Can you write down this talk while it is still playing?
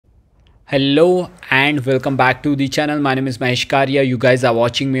Hello and welcome back to the channel. My name is Mahesh Karia. You guys are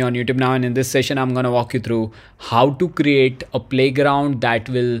watching me on YouTube now, and in this session I'm going to walk you through how to create a playground that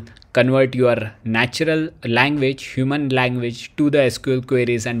will convert your natural language, human language, to the SQL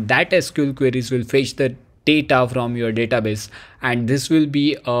queries, and that SQL queries will fetch the data from your database, and this will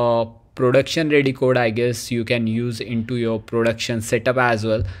be a production ready code. I guess you can use into your production setup as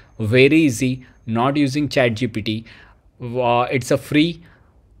well. Very easy, not using ChatGPT. It's a free.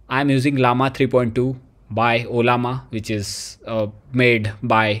 I'm using Llama 3.2 by Olama, which is made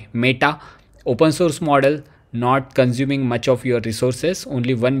by Meta. Open source model, not consuming much of your resources.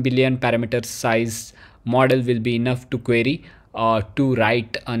 Only 1 billion parameter size model will be enough to query to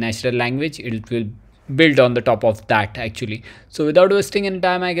write a natural language. It will build on the top of that actually. So without wasting any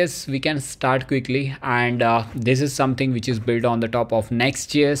time, I guess we can start quickly. And this is something which is built on the top of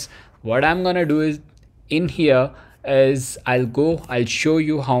Next.js. What I'm gonna do is in here is I'll show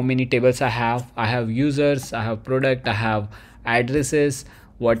you how many tables I have users, I have product, I have addresses.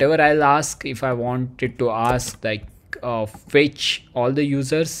 Whatever I'll ask, if I wanted to ask like fetch all the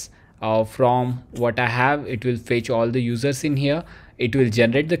users from what I have, it will fetch all the users in here. It will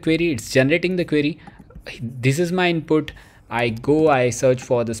generate the query. It's generating the query. This is my input. I search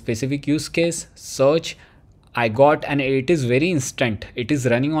for the specific use case, search, I got, and it is very instant. It is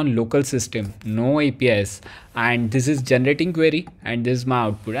running on local system, no APIs, and this is generating query, and this is my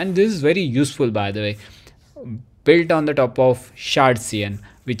output. And this is very useful, by the way, built on the top of Shadcn,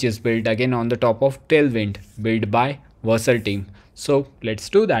 which is built again on the top of Tailwind, built by Versal team. So let's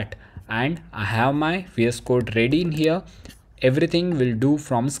do that. And I have my VS code ready in here. Everything will do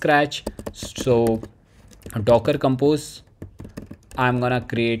from scratch. So Docker compose, I'm gonna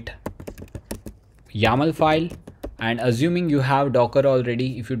create YAML file, and assuming you have Docker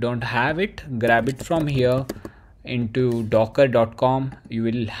already, if you don't have it, grab it from here into docker.com. you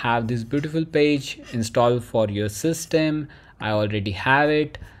will have this beautiful page install for your system. I already have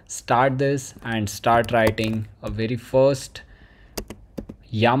it. Start this and start writing a very first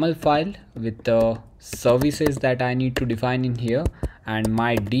YAML file with the services that I need to define in here, and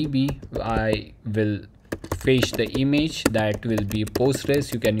my DB, I will fetch the image that will be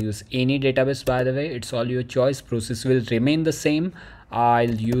Postgres. You can use any database, by the way, it's all your choice. Process will remain the same.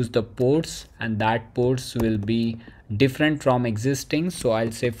 I'll use the ports, and that ports will be different from existing, so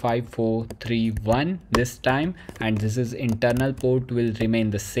I'll say 5431 this time, and this is internal port will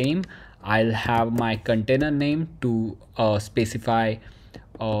remain the same. I'll have my container name to specify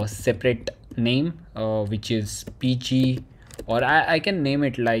a separate name, which is PG, or I can name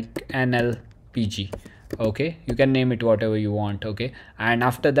it like NLPG. Okay, you can name it whatever you want. Okay, and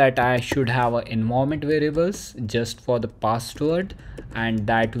after that I should have a environment variables just for the password, and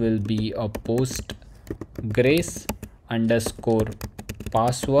that will be a Postgres underscore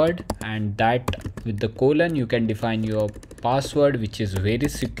password, and that with the colon you can define your password, which is very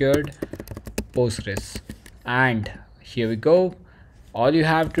secured, Postgres. And here we go. All you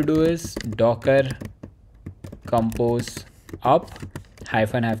have to do is docker compose up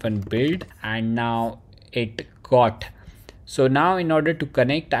 -- build, and now it got. So now in order to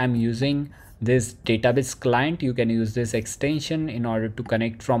connect, I'm using this database client. You can use this extension in order to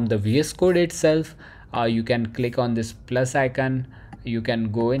connect from the VS code itself. You can click on this plus icon. You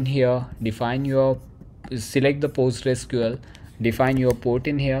can go in here, define your, select the PostgreSQL, define your port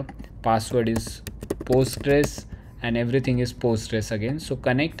in here, password is Postgres, and everything is Postgres again. So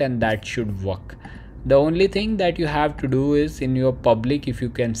connect, and that should work. The only thing that you have to do is in your public, if you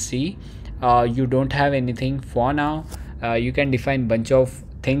can see, you don't have anything for now. You can define bunch of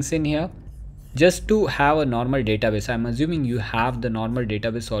things in here just to have a normal database. I'm assuming you have the normal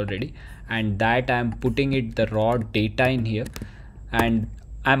database already, and that I'm putting it the raw data in here, and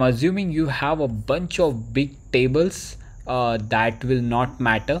I'm assuming you have a bunch of big tables that will not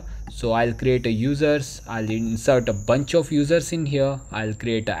matter. So I'll create a users, I'll insert a bunch of users in here, I'll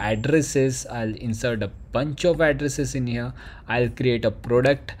create a addresses, I'll insert a bunch of addresses in here, I'll create a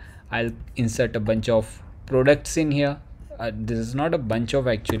product, I'll insert a bunch of products in here. This is not a bunch of,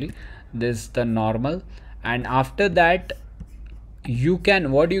 actually this is the normal. And after that, you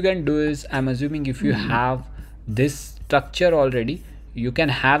can, what you can do is, I'm assuming if you have this structure already, you can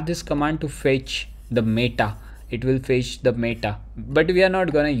have this command to fetch the meta. It will fetch the meta, but we are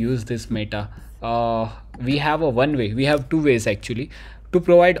not gonna use this meta. We have a one way, we have two ways actually to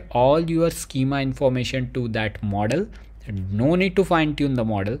provide all your schema information to that model. No need to fine tune the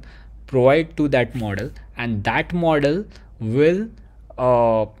model, provide to that model, and that model will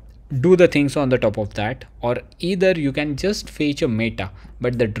do the things on the top of that. Or either you can just fetch a meta,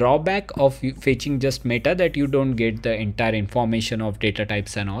 but the drawback of fetching just meta, that you don't get the entire information of data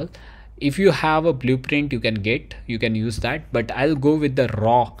types and all. If you have a blueprint, you can use that, but I'll go with the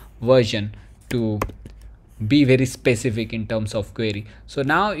raw version to be very specific in terms of query. So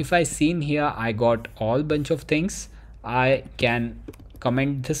now if I see in here, I got all bunch of things. I can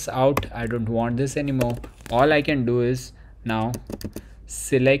comment this out. I don't want this anymore. All I can do is now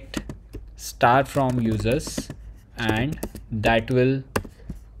select star from users, and that will,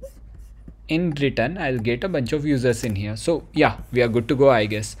 in return, I'll get a bunch of users in here. So yeah, we are good to go, I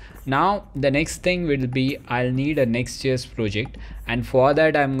guess. Now the next thing will be, I'll need a Next.js project, and for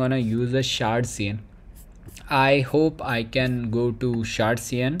that I'm gonna use a Shadcn. I hope I can go to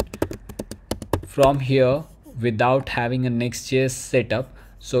Shadcn from here without having a Next.js setup.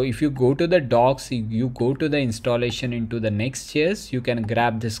 So if you go to the docs, you go to the installation into the Next.js, you can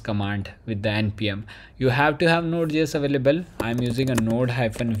grab this command with the npm. You have to have Node.js available. I'm using a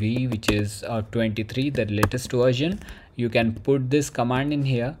node-v, which is 23, the latest version. You can put this command in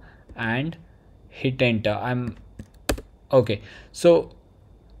here and hit enter. Okay. So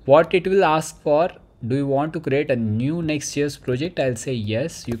what it will ask for, do you want to create a new Next.js project? I'll say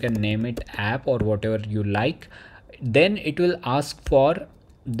yes. You can name it app or whatever you like. Then it will ask for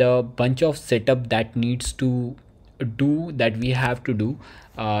the bunch of setup that needs to do, that we have to do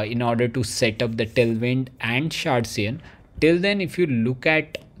in order to set up the tailwind and Shadcn. Till then, if you look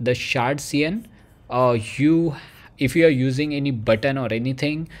at the Shadcn, if you are using any button or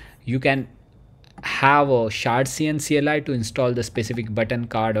anything, you can have a Shadcn CLI to install the specific button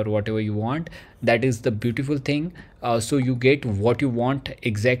card or whatever you want. That is the beautiful thing. So you get what you want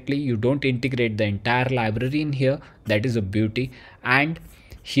exactly. You don't integrate the entire library in here. That is a beauty. And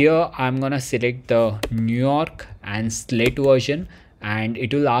here I'm gonna select the New York and Slate version, and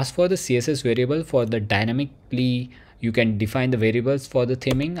it will ask for the CSS variable for the dynamically. You can define the variables for the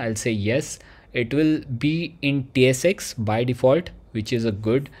theming. I'll say yes. It will be in TSX by default, which is a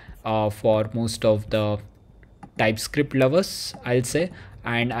good for most of the TypeScript lovers, I'll say.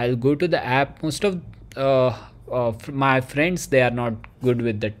 And I'll go to the app. Most of my friends, they are not good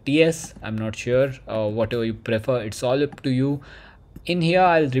with the TS. I'm not sure. Whatever you prefer, it's all up to you. In here,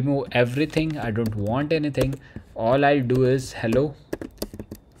 I'll remove everything. I don't want anything. All I'll do is hello,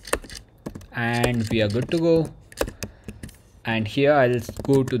 and we are good to go. And here I'll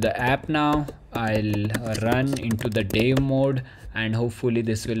go to the app now. I'll run into the dev mode, and hopefully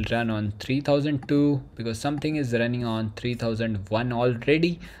this will run on 3002, because something is running on 3001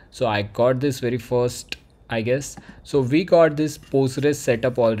 already. So I got this very first, I guess. So we got this Postgres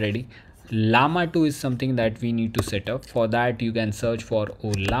setup already. Llama 2 is something that we need to set up. For that, you can search for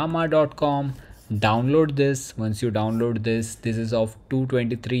ollama.com, download this. Once you download this, this is of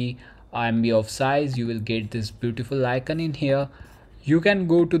 223 MB of size. You will get this beautiful icon in here. You can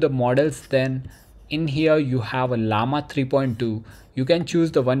go to the models. Then in here you have a Llama 3.2. You can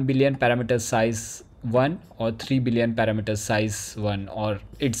choose the 1 billion parameter size one or 3 billion parameter size one, or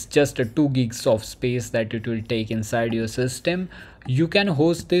it's just a 2 gigs of space that it will take inside your system. You can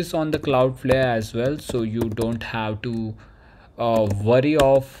host this on the Cloudflare as well, so you don't have to worry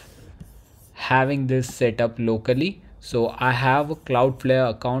of having this set up locally. So I have a Cloudflare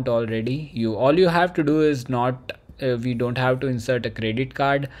account already. All you have to do is not we don't have to insert a credit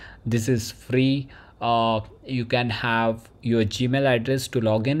card. This is free. You can have your Gmail address to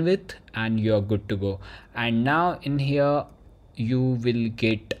log in with, and you're good to go. And now in here you will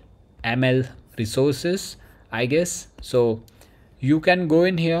get ML resources, I guess. So you can go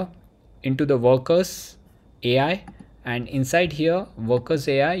in here into the workers AI, and inside here workers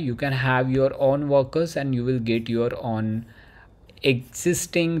AI, you can have your own workers, and you will get your own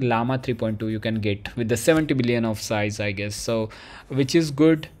existing Llama 3.2 you can get with the 70 billion of size, I guess. So which is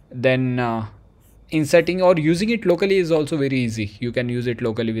good. Then inserting or using it locally is also very easy. You can use it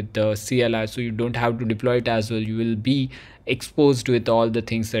locally with the CLI, so you don't have to deploy it as well. You will be exposed with all the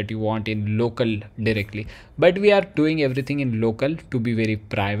things that you want in local directly, but we are doing everything in local to be very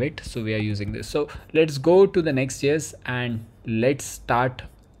private, so we are using this. So let's go to the Next.js and let's start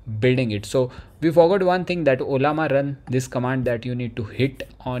building it. So we forgot one thing, that ollama run, this command that you need to hit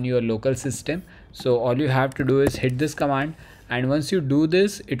on your local system. So all you have to do is hit this command, and once you do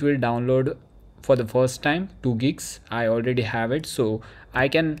this, it will download for the first time 2 gigs. I already have it, so I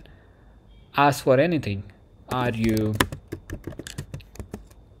can ask for anything. Are you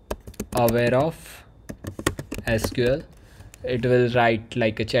aware of SQL? It will write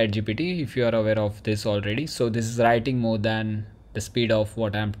like a chat GPT if you are aware of this already. So this is writing more than the speed of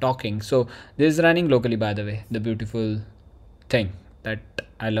what I'm talking. So this is running locally, by the way, the beautiful thing that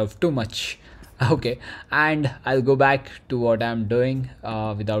I love too much. Okay, and I'll go back to what I'm doing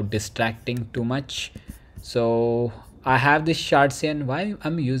without distracting too much. So I have this Shadcn. Why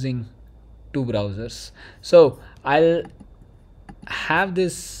I'm using two browsers. So I'll have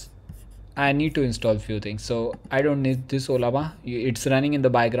this. I need to install few things, so I don't need this Llama. It's running in the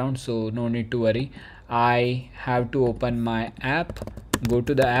background, so no need to worry. I have to open my app, go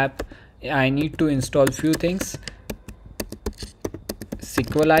to the app. I need to install few things.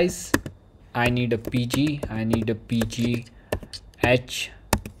 Sequelize. I need a PG. I need a PG H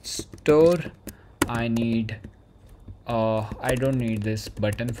store. I need I don't need this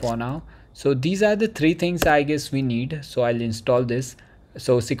button for now. So these are the three things I guess we need. So I'll install this.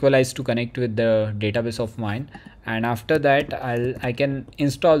 So Sequelize to connect with the database of mine, and after that I can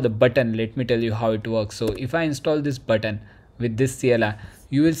install the button. Let me tell you how it works. So if I install this button with this CLI,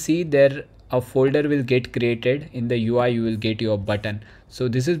 you will see there a folder will get created. In the UI you will get your button. So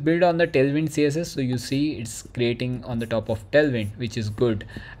this is built on the Tailwind CSS, so you see it's creating on the top of Tailwind, which is good.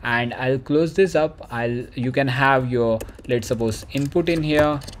 And I'll close this up. You can have your, let's suppose, input in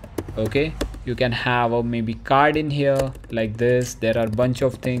here. Okay, you can have a maybe card in here like this. There are a bunch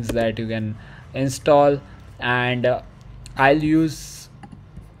of things that you can install, and I'll use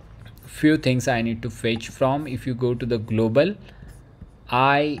few things I need to fetch from. If you go to the global,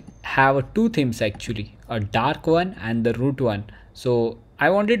 I have two themes actually, a dark one and the root one. So I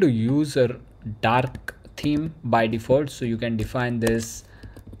wanted to use a dark theme by default, so you can define this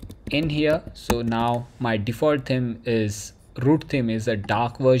in here. So now my default theme is, root theme is a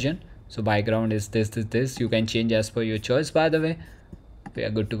dark version. So background is this. You can change as per your choice. By the way, we are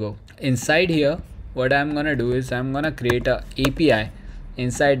good to go. Inside here, what I'm gonna do is I'm gonna create a API.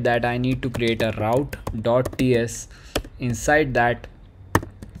 Inside that I need to create a route.ts. Inside that,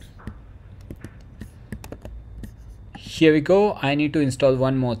 here we go. I need to install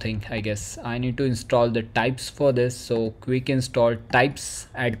one more thing. I guess I need to install the types for this. So quick install types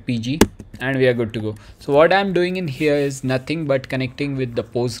at PG, and we are good to go. So what I'm doing in here is nothing but connecting with the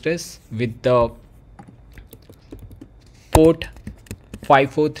Postgres with the port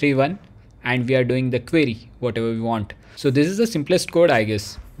 5431, and we are doing the query whatever we want. So this is the simplest code, I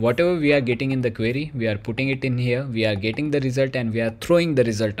guess. Whatever we are getting in the query, we are putting it in here, we are getting the result, and we are throwing the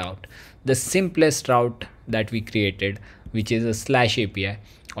result out. The simplest route that we created, which is a slash API,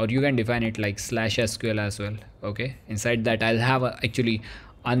 or you can define it like slash SQL as well. Okay, inside that I'll have actually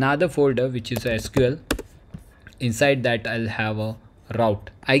another folder which is SQL. Inside that I'll have a route.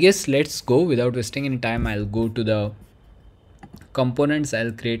 I guess let's go without wasting any time. I'll go to the components.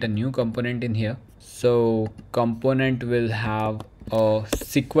 I'll create a new component in here. So component will have a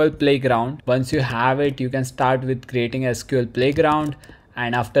SQL playground. Once you have it, you can start with creating a SQL playground,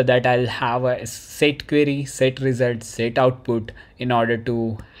 and after that I'll have a set query, set result, set output in order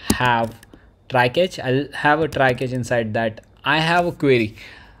to have try catch. I'll have a try catch. Inside that I have a query,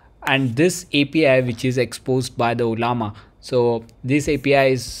 and this API which is exposed by the Llama. So this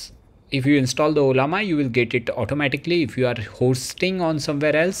API is, if you install the Llama, you will get it automatically. If you are hosting on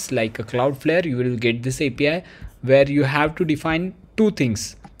somewhere else like a Cloudflare, you will get this API where you have to define two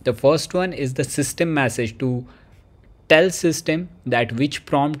things. The first one is the system message to tell system that which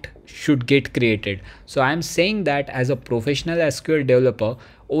prompt should get created. So I'm saying that as a professional SQL developer,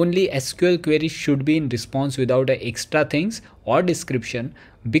 only SQL queries should be in response without extra things or description,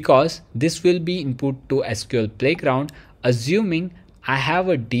 because this will be input to SQL playground, assuming I have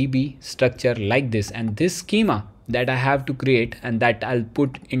a DB structure like this, and this schema that I have to create, and that I'll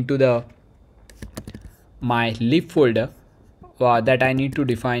put into the my lib folder that I need to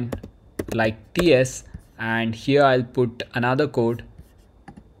define like TS, and here I'll put another code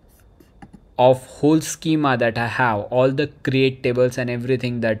of whole schema that I have, all the create tables and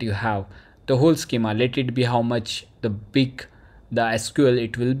everything that you have, the whole schema. Let it be how much the big the SQL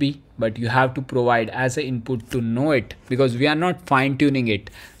it will be, but you have to provide as an input to know it, because we are not fine tuning it.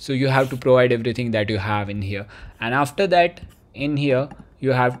 So you have to provide everything that you have in here, and after that in here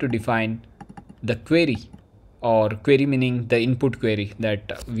you have to define the query, or query meaning the input query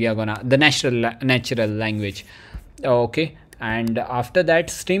that we are gonna, the natural language. Okay, and after that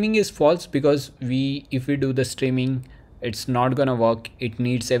streaming is false, because if we do the streaming, it's not gonna work. It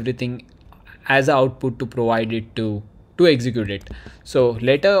needs everything as an output to provide it to execute it. So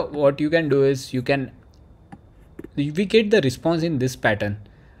later what you can do is we get the response in this pattern.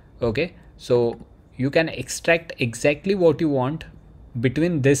 Okay, so you can extract exactly what you want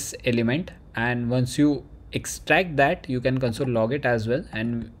between this element, and once you extract that, you can console log it as well,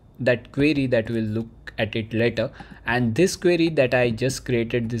 and that query that will look at it later. And this query that I just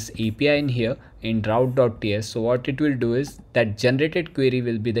created, this API in here in route.ts, so what it will do is that generated query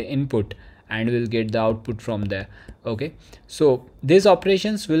will be the input, and we'll get the output from there. Okay, so these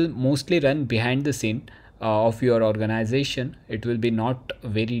operations will mostly run behind the scene. of your organization, it will be not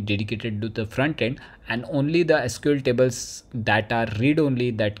very dedicated to the front end, and only the SQL tables that are read only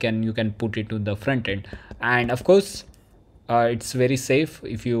that you can put it to the front end. And of course, it's very safe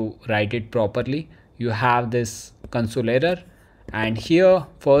if you write it properly. You have this console error, and here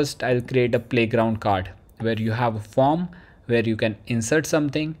first I'll create a playground card where you have a form where you can insert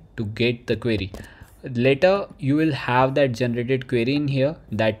something to get the query. Later you will have that generated query in here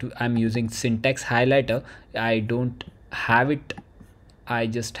that I'm using syntax highlighter. I don't have it, I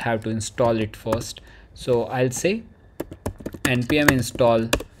just have to install it first. So I'll say npm install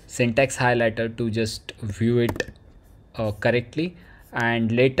syntax highlighter to just view it correctly.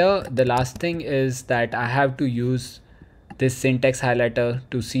 And later the last thing is that I have to use this syntax highlighter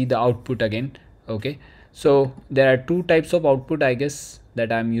to see the output again. Okay, so there are two types of output I guess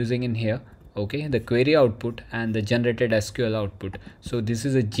that I'm using in here. Okay, the query output and the generated SQL output. So this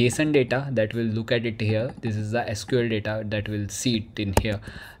is a JSON data that will look at it here. This is the SQL data that will see it in here.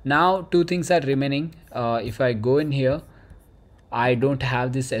 Now two things are remaining. If I go in here, I don't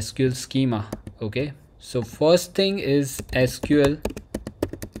have this SQL schema. Okay, so first thing is SQL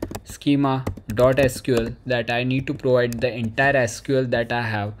schema.sql that I need to provide the entire SQL that I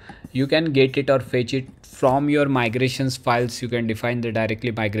have. You can get it or fetch it from your migrations files. You can define the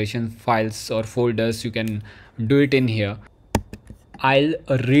directly migration files or folders. You can do it in here. I'll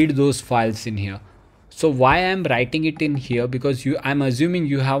read those files in here. So why I'm writing it in here, because I'm assuming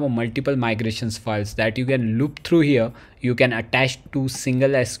you have a multiple migrations files that you can loop through here. You can attach to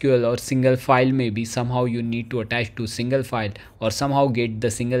single SQL or single file. Maybe somehow you need to attach to single file or somehow get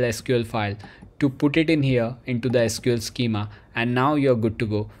the single SQL file to put it in here into the SQL schema, and now you're good to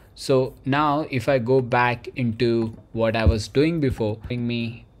go. So now if I go back into what I was doing before, bring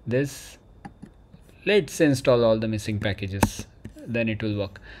me this, let's install all the missing packages, then it will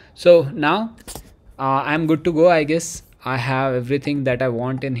work. So now I'm good to go. I guess I have everything that I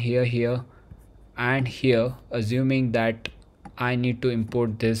want in here and here, assuming that I need to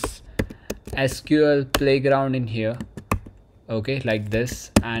import this SQL playground in here. Okay, like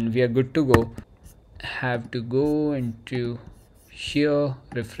this, and we are good to go. Have to go into here,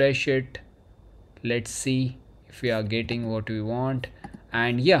 refresh it, let's see if we are getting what we want,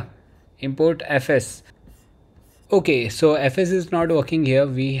 and yeah, import fs. Okay, so fs is not working here.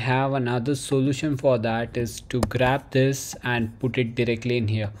 We have another solution for that, is to grab this and put it directly in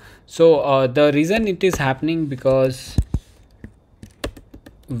here. So the reason it is happening, because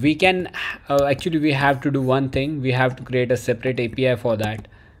we can actually we have to do one thing. We have to create a separate API for that,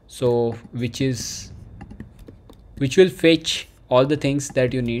 so which will fetch all the things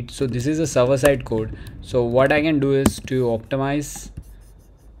that you need. So this is a server-side code. So what I can do is to optimize,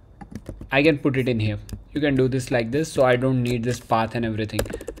 I can put it in here. You can do this like this, so I don't need this path and everything.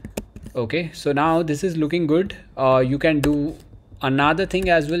 Okay, so now this is looking good. You can do another thing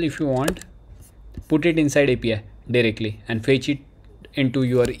as well if you want. Put it inside API directly and fetch it into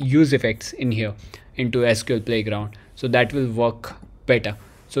your use effects in here into SQL playground. So that will work better.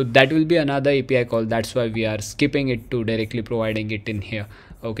 So that will be another API call. That's why we are skipping it to directly providing it in here.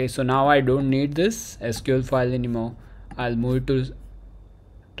 Okay, so now I don't need this SQL file anymore. I'll move it to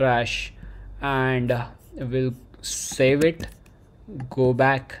trash, and we'll save it, go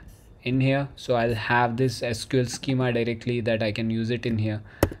back in here. So I'll have this SQL schema directly that I can use it in here.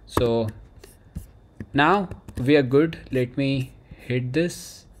 So now we are good. Let me hit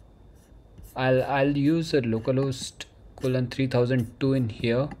this. I'll use a localhost colon 3002 in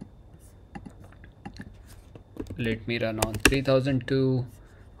here. Let me run on 3002.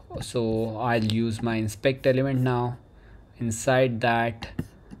 So I'll use my inspect element now. Inside that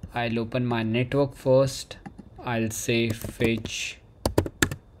I'll open my network first. I'll say fetch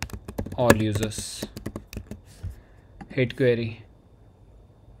all users, hit query.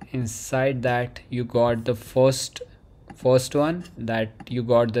 Inside that you got the first one, that you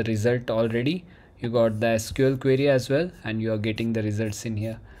got the result already. You got the SQL query as well, and you are getting the results in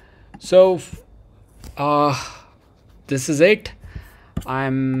here. So this is it.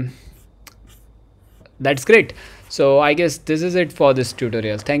 That's great. So I guess this is it for this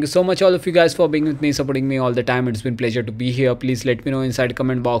tutorial. Thank you so much all of you guys for being with me, supporting me all the time. It's been a pleasure to be here. Please let me know inside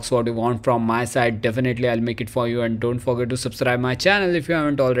comment box what you want from my side. Definitely I'll make it for you, and don't forget to subscribe my channel if you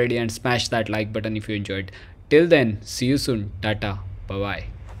haven't already, and smash that like button if you enjoyed. Till then, see you soon. Tata, bye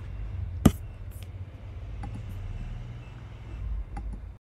bye.